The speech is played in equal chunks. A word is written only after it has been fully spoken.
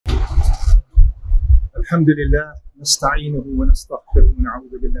الحمد لله نستعينه ونستغفره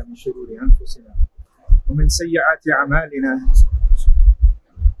ونعوذ بالله من شرور أنفسنا ومن سيئات أعمالنا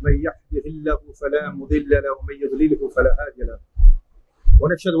من يهده الله فلا مضل له ومن يضلله فلا هادي له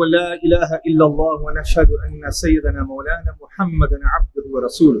ونشهد أن لا إله إلا الله ونشهد أن سيدنا مولانا محمدا عبده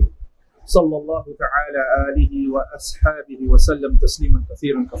ورسوله صلى الله تعالى آله وأصحابه وسلم تسليما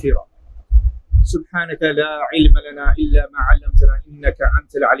كثيرا كثيرا. سبحانك لا علم لنا إلا ما علمتنا إنك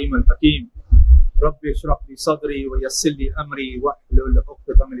أنت العليم الحكيم. رب اشرح لي صدري ويسر لي أمري واحلل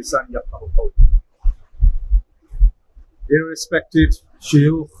عقدة من لساني يفقهوا قولي. Dear respected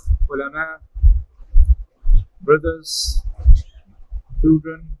Shaykh, ulama, brothers,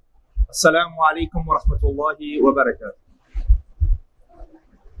 children, Assalamu alaikum wa rahmatullahi wa barakatuh.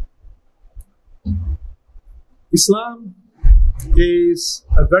 Islam is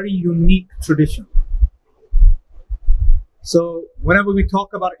a very unique tradition. So whenever we talk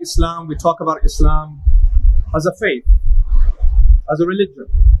about Islam, we talk about Islam as a faith, as a religion.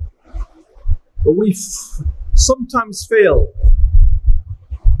 But we sometimes fail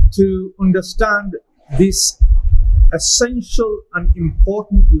to understand this essential and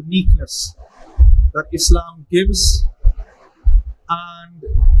important uniqueness that Islam gives and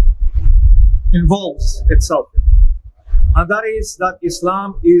involves itself in. And that is that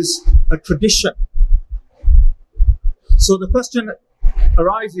Islam is a tradition. So the question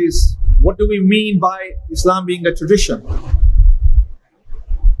arises, what do we mean by Islam being a tradition?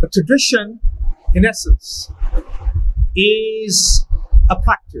 A tradition, in essence, is a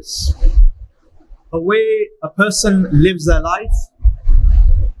practice, a way a person lives their life.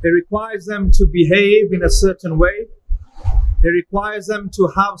 It requires them to behave in a certain way. It requires them to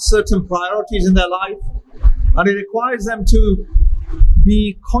have certain priorities in their life. And it requires them to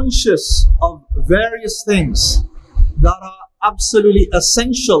be conscious of various things that are absolutely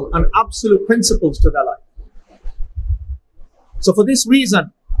essential and absolute principles to their life. So for this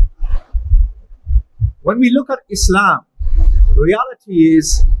reason, when we look at Islam, reality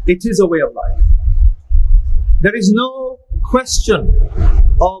is, it is a way of life. There is no question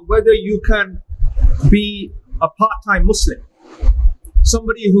of whether you can be a part-time Muslim,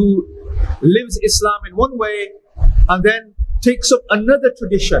 somebody who lives Islam in one way and then takes up another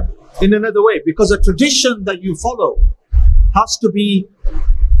tradition in another way, because a tradition that you follow has to be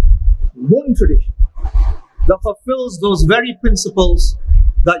one tradition that fulfills those very principles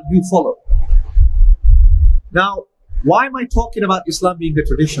that you follow. Now, why am I talking about Islam being a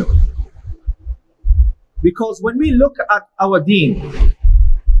tradition? Because when we look at our deen,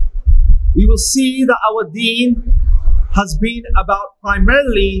 we will see that our deen has been about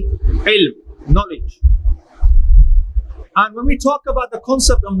primarily ilm, knowledge. And when we talk about the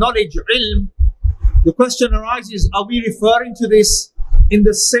concept of knowledge, ilm, the question arises, are we referring to this in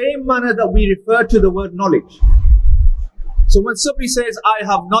the same manner that we refer to the word knowledge? So when somebody says, I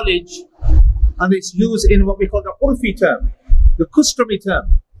have knowledge, and it's used in what we call the urfi term, the customary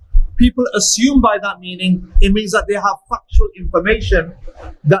term, people assume by that meaning, it means that they have factual information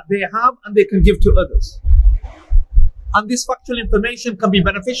that they have and they can give to others. And this factual information can be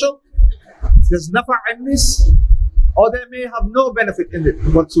beneficial, there's nafa in this, or there may have no benefit in it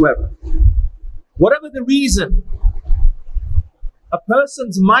whatsoever. Whatever the reason, a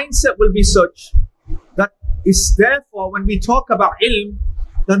person's mindset will be such that is therefore when we talk about ilm,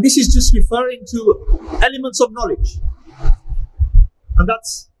 then this is just referring to elements of knowledge. And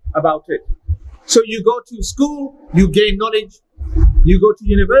that's about it. So you go to school, you gain knowledge. You go to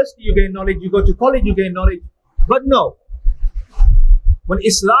university, you gain knowledge. You go to college, you gain knowledge. But no, when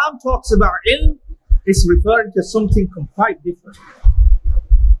Islam talks about ilm, it's referring to something quite different.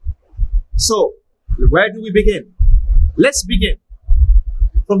 So, where do we begin? Let's begin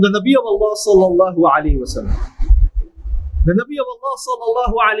from the Nabi of Allah sallallahu alaihi wasallam. The Nabi of Allah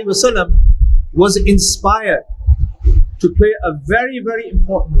sallallahu alaihi wasallam was inspired to play a very, very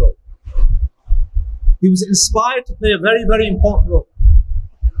important role. He was inspired to play a very, very important role.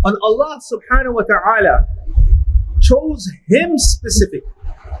 And Allah subhanahu wa ta'ala chose him specifically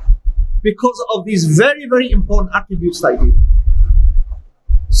because of these very, very important attributes that he did.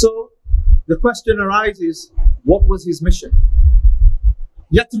 So the question arises, what was his mission?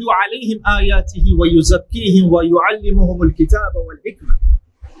 يَتْلُو عَلَيْهِمْ آيَاتِهِ وَيُزَكِّيهِمْ وَيُعَلِّمُهُمُ الْكِتَابَ وَالْحِكْمَةِ.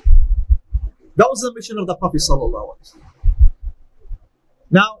 That was the mission of the Prophet sallallahu alaihi wasallam.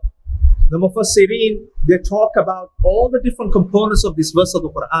 Now, the Mufassirin, they talk about all the different components of this verse of the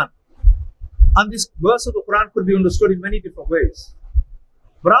Quran. And this verse of the Quran could be understood in many different ways.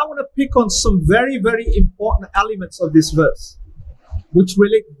 But I want to pick on some very, very important elements of this verse, which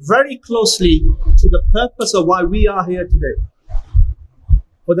relate very closely to the purpose of why we are here today.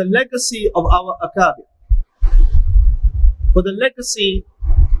 For the legacy of our akabir, for the legacy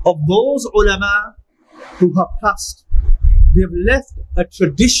of those ulama who have passed. They've left a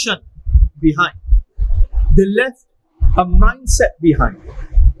tradition behind. They left a mindset behind.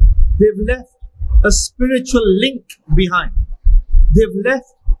 They've left a spiritual link behind. They've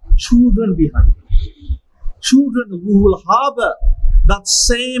left children behind. Children who will harbor that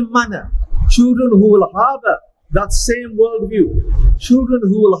same manner. Children who will harbor that same worldview. Children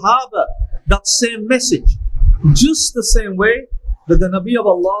who will harbor that same message. Just the same way that the Nabi of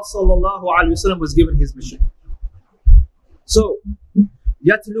Allah sallallahu alaihi wasallam was given his mission. So,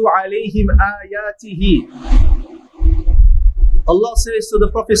 يَتْلُو عَلَيْهِمْ آيَاتِهِ. Allah says to the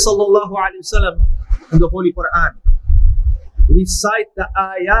Prophet sallallahu alaihi wasallam in the Holy Quran, recite the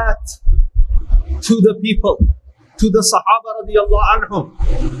ayat to the people, to the Sahaba radiallahu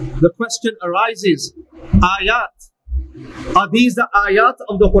anhum. The question arises, ayat, are these the ayat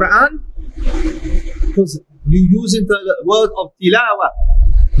of the Quran? Because you using the word of tilawa,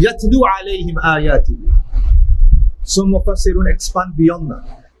 yatlu alayhim ayati. Some mufassirun expand beyond that,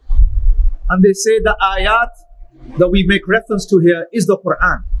 and they say the ayat that we make reference to here is the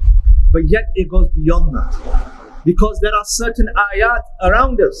Quran, but yet it goes beyond that, because there are certain ayat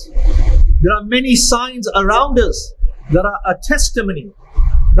around us. There are many signs around us that are a testimony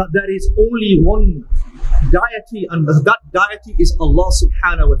that there is only one deity, and that deity is Allah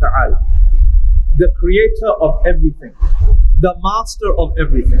subhanahu wa ta'ala, the creator of everything, the master of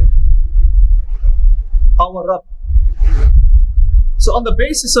everything, our Rabb. So on the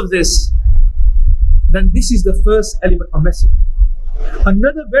basis of this, then this is the first element of message.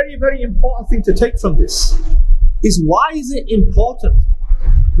 Another very, very important thing to take from this is, why is it important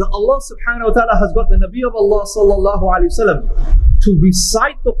that Allah subhanahu wa ta'ala has got the Nabi of Allah sallallahu alayhi wa sallam to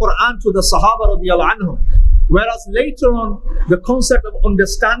recite the Quran to the Sahaba radiallahu anhum, whereas later on the concept of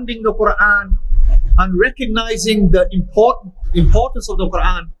understanding the Quran and recognizing the importance of the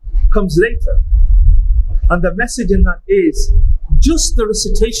Quran comes later. And the message in that is just the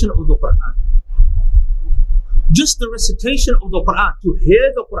recitation of the Quran. Just the recitation of the Quran, to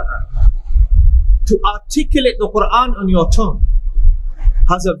hear the Quran, to articulate the Quran on your tongue,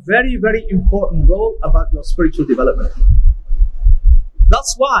 has a very, very important role about your spiritual development.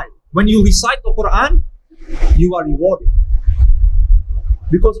 That's why when you recite the Quran, you are rewarded.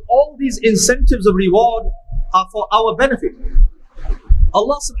 Because all these incentives of reward are for our benefit.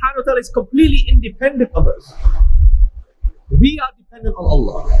 Allah subhanahu wa ta'ala is completely independent of us. We are dependent on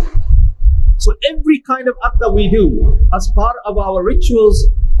Allah. So every kind of act that we do as part of our rituals,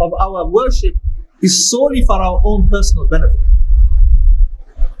 of our worship, is solely for our own personal benefit.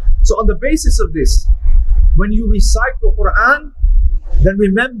 So on the basis of this, when you recite the Quran, then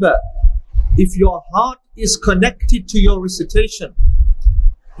remember, if your heart is connected to your recitation,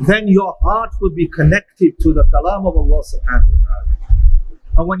 then your heart will be connected to the kalam of Allah subhanahu wa ta'ala.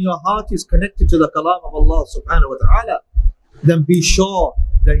 And when your heart is connected to the kalam of Allah subhanahu wa ta'ala, then be sure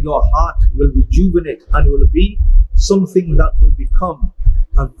that your heart will rejuvenate and will be something that will become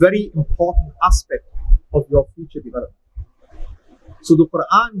a very important aspect of your future development. So the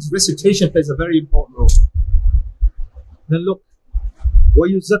Quran's recitation plays a very important role. Then look,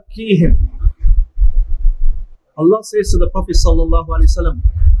 وَيُزَكِّيهِمْ. Allah says to the Prophet sallallahu alaihi wasallam,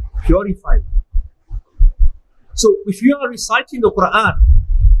 purify. So if you are reciting the Quran,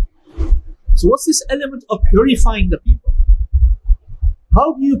 so what's this element of purifying the people?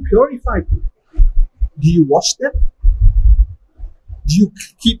 How do you purify people? Do you wash them? Do you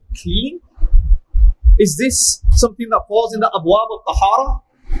keep clean? Is this something that falls in the abwab of tahara,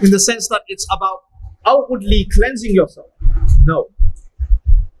 in the sense that it's about outwardly cleansing yourself? No.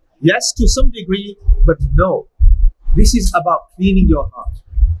 Yes, to some degree, but no. This is about cleaning your heart.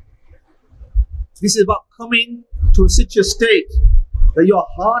 This is about coming to such a state that your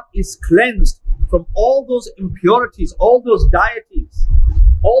heart is cleansed from all those impurities, all those deities,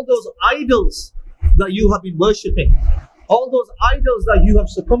 all those idols that you have been worshipping, all those idols that you have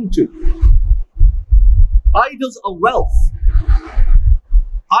succumbed to. Idols of wealth,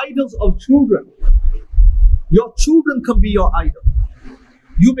 idols of children. Your children can be your idol.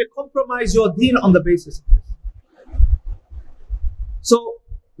 You may compromise your deen on the basis of this. So,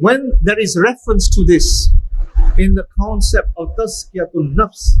 when there is reference to this in the concept of tazkiyatun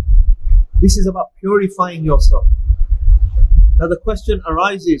nafs, this is about purifying yourself. Now the question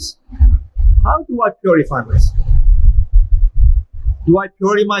arises, how do I purify myself? Do I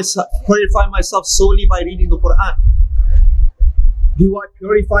purify myself solely by reading the Quran? Do I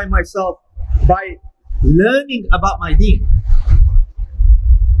purify myself by learning about my deen?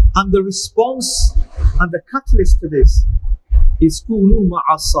 And the response and the catalyst to this is kunu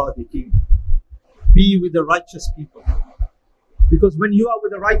ma'a sadiqeen. Be with the righteous people. Because when you are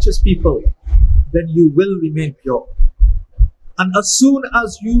with the righteous people, then you will remain pure. And as soon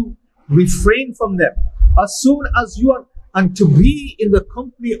as you refrain from them, as soon as you are, and to be in the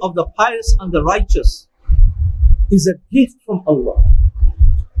company of the pious and the righteous is a gift from Allah.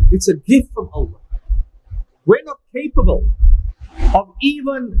 It's a gift from Allah. We're not capable of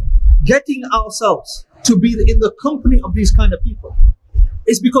even getting ourselves to be in the company of these kind of people.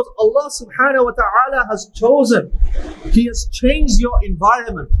 It's because Allah subhanahu wa ta'ala has chosen, He has changed your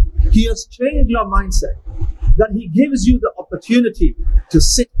environment, He has changed your mindset, that He gives you the opportunity to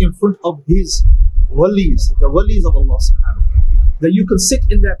sit in front of His walis, the walis of Allah subhanahu wa ta'ala. That you can sit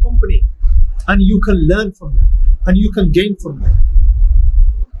in their company and you can learn from them and you can gain from them.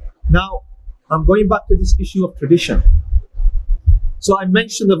 Now, I'm going back to this issue of tradition. So I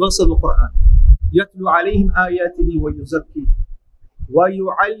mentioned the verse of the Quran. يَتْلُو عَلَيْهِمْ آيَاتِهِ وَيُزَكِّي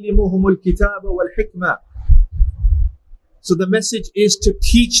وَيُعَلِّمُهُمُ الْكِتَابَ وَالْحِكْمَةِ. So the message is to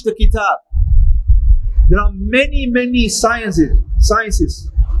teach the kitab. There are many sciences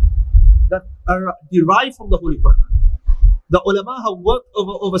that are derived from the Holy Quran. The ulama have worked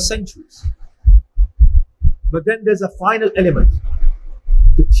over centuries. But then there's a final element,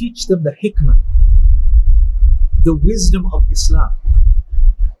 to teach them the hikmah, the wisdom of Islam.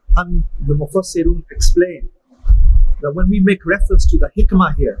 And the Mufassirun explain that when we make reference to the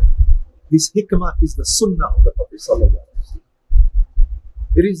hikmah here, this hikmah is the sunnah of the Prophet sallallahu alaihi wasallam.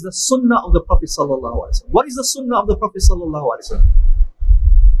 It is the sunnah of the Prophet sallallahu alaihi wasallam. What is the sunnah of the Prophet sallallahu alaihi wasallam?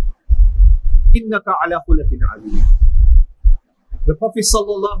 Innaka ala khuluqin azim. The Prophet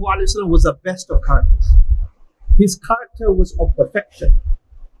sallallahu alaihi wasallam was the best of characters. His character was of perfection.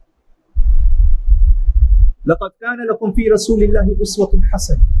 لَقَدْ كَانَ لَكُمْ فِي رَسُولِ اللَّهِ أُسْوَةٌ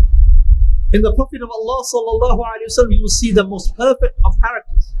حَسَنَةٌ. In the Prophet of Allah sallallahu alaihi wasallam, you will see the most perfect of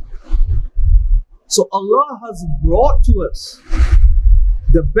characters. So Allah has brought to us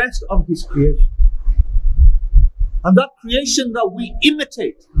the best of His creation. And that creation that we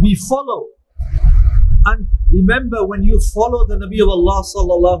imitate, we follow. And remember, when you follow the Nabi of Allah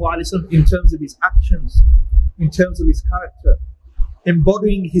sallallahu alaihi wasallam in terms of his actions, in terms of his character,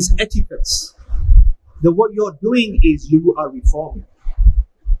 embodying his etiquettes, then what you're doing is you are reforming.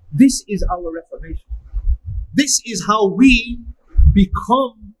 This is our reformation. This is how we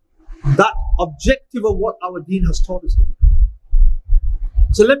become that objective of what our deen has taught us to become.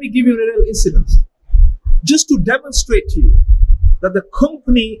 So let me give you a little incident, just to demonstrate to you that the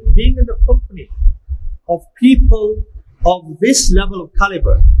company, being in the company of people of this level of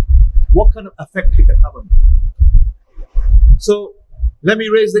caliber, what kind of effect it can have on you. So let me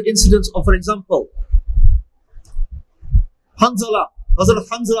raise the incidents of, for example, Hanzala, Hazrat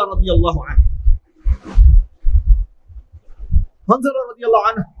Hanzala radiallahu anhu. Hanzala radiallahu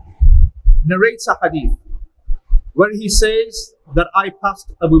anhu narrates a hadith where he says that I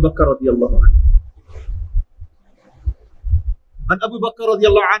passed Abu Bakr radiallahu anhu. And Abu Bakr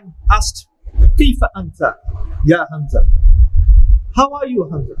radiallahu anhu asked, كيف أنت يا Hanzala? How are you,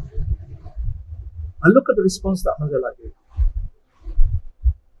 Hanzala? And look at the response that Hanzala gave.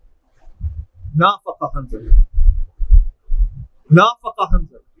 نافق Hanzala. Nafaqa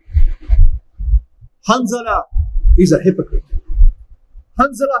Hanzala. Hanzala is a hypocrite.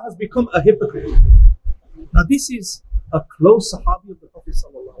 Hanzala has become a hypocrite. Now this is a close Sahabi of the Prophet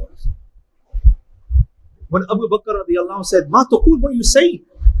sallallahu alaihi wasallam. When Abu Bakr radiallahu anhu said, Ma taqul, what are you saying?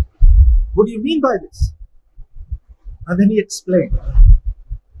 What do you mean by this? And then he explained.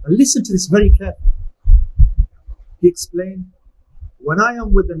 And listen to this very carefully. He explained, when I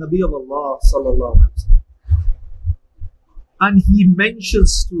am with the Nabi of Allah sallallahu alaihi wasallam, and he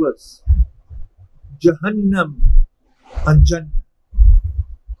mentions to us Jahannam and Jannah,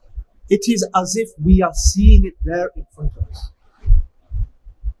 it is as if we are seeing it there in front of us.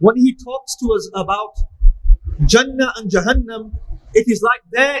 When he talks to us about Jannah and Jahannam, it is like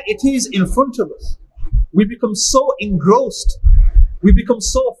there it is in front of us. We become so engrossed, we become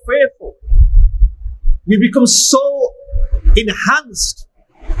so fearful, we become so enhanced.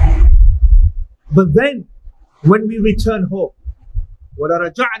 But then when we return home,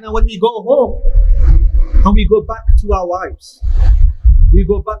 when we go home and we go back to our wives, we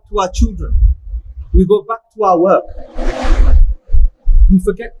go back to our children, we go back to our work, we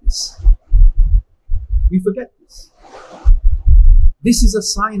forget this. We forget this. This is a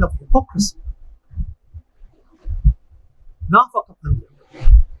sign of hypocrisy. Nafaqa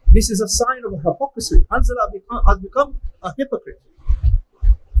Hanzala. This is a sign of hypocrisy. Hanzala has become a hypocrite.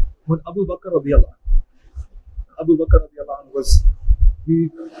 When Abu Bakr radiallahu anhu was,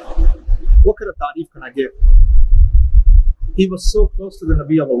 what kind of ta'rif can I give? He was so close to the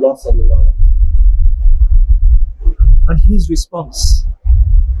Nabi of Allah sallallahu alaihi wasallam. And his response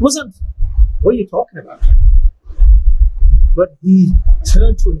wasn't, what are you talking about? But he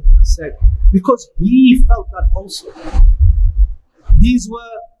turned to him and said, because he felt that also. These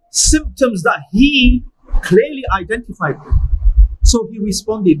were symptoms that he clearly identified with. So he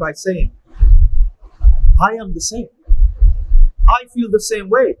responded by saying, I am the same. I feel the same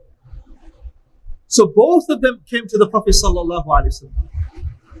way. So both of them came to the Prophet sallallahu alaihi wasallam,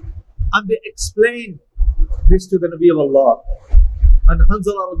 and they explained this to the Nabi of Allah. And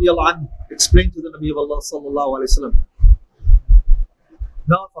Hanzala radiallahu anhu explained to the Nabi of Allah sallallahu alaihi wasallam,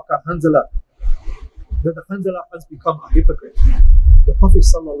 Rafaqat Hanzala, that the Hanzala has become a hypocrite. The Prophet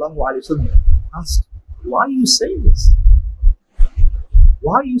sallallahu alaihi wasallam asked, why are you saying this?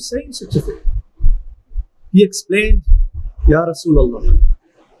 Why are you saying such a thing? He explained, Ya Rasulullah,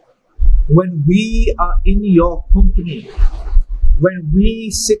 when we are in your company, when we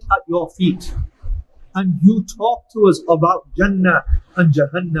sit at your feet, and you talk to us about Jannah and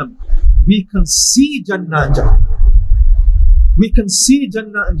Jahannam, we can see Jannah and Jahannam. We can see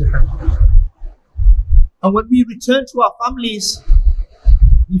Jannah and Jahannam. And when we return to our families,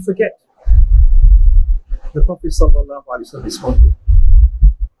 we forget. The Prophet sallallahu alaihi wasallam responded.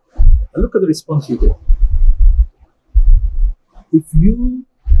 And look at the response he did. If you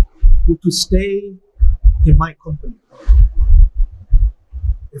were to stay in my company,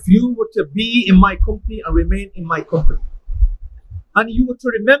 if you were to be in my company and remain in my company, and you were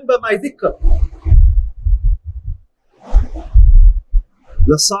to remember my dhikr,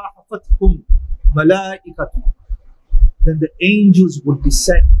 لَصَاحَفَتْكُمْ مَلَائِكَةٌ, then the angels would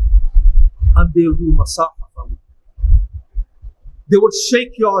descend and they would do masahafa. They would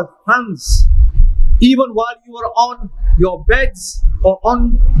shake your hands even while you are on your beds or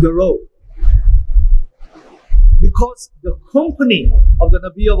on the road. Because the company of the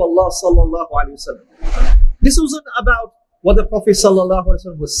Nabi of Allah sallallahu alaihi wasallam, this wasn't about what the Prophet sallallahu alaihi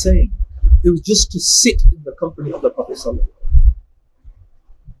wasallam was saying. It was just to sit in the company of the Prophet sallallahu alaihi wasallam.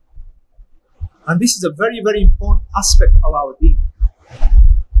 And this is a very, very important aspect of our deen.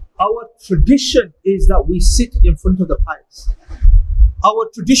 Our tradition is that we sit in front of the pious. Our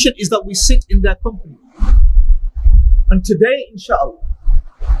tradition is that we sit in their company. And today, inshallah,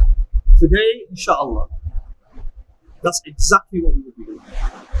 that's exactly what we will be doing.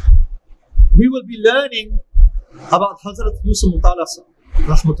 We will be learning about Hazrat Yusuf Mutalasa,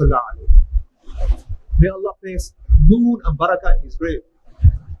 rahmatullah alayhi. May Allah place noor and barakah in his grave.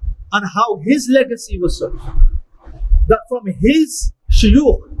 And how his legacy was such that from his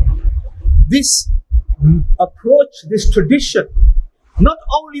shuyukh, this approach, this tradition, not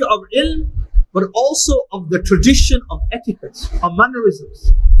only of ilm, but also of the tradition of etiquette, of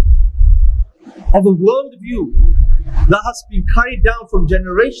mannerisms, of a worldview that has been carried down from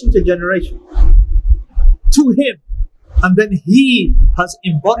generation to generation to him, and then he has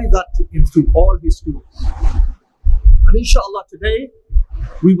embodied that through all his students. And inshallah today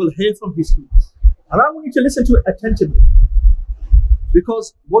we will hear from his students, and I want you to listen to it attentively,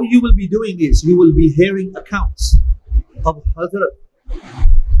 because what you will be doing is you will be hearing accounts of Hazrat,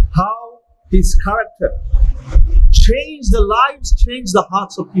 how his character changed the lives, changed the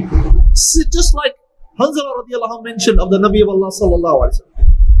hearts of people. So just like Hanzala radiallahu anhu mentioned of the Nabi of Allah sallallahu alaihi wasallam,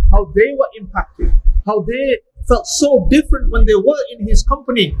 how they were impacted, how they felt so different when they were in his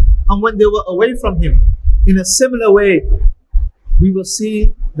company and when they were away from him. In a similar way, we will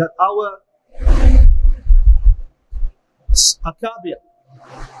see that our akabir,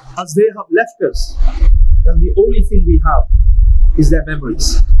 as they have left us, then the only thing we have is their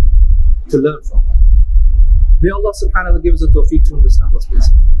memories to learn from. May Allah subhanahu wa ta'ala give us the tawfiq to understand what's been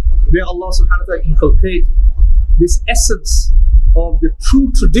said. May Allah subhanahu wa ta'ala inculcate this essence of the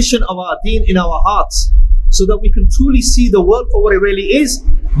true tradition of our deen in our hearts, so that we can truly see the world for what it really is.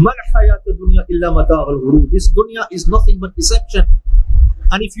 This dunya is nothing but deception.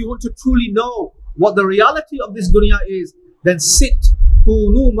 And if you want to truly know what the reality of this dunya is, then sit,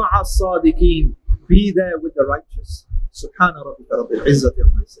 kunu ma'a sadiqeen, be there with the righteous. Subhana rabbika rabbil izzati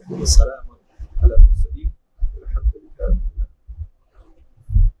amma yasifun wa salamun ala mursaleen walhamdulillah.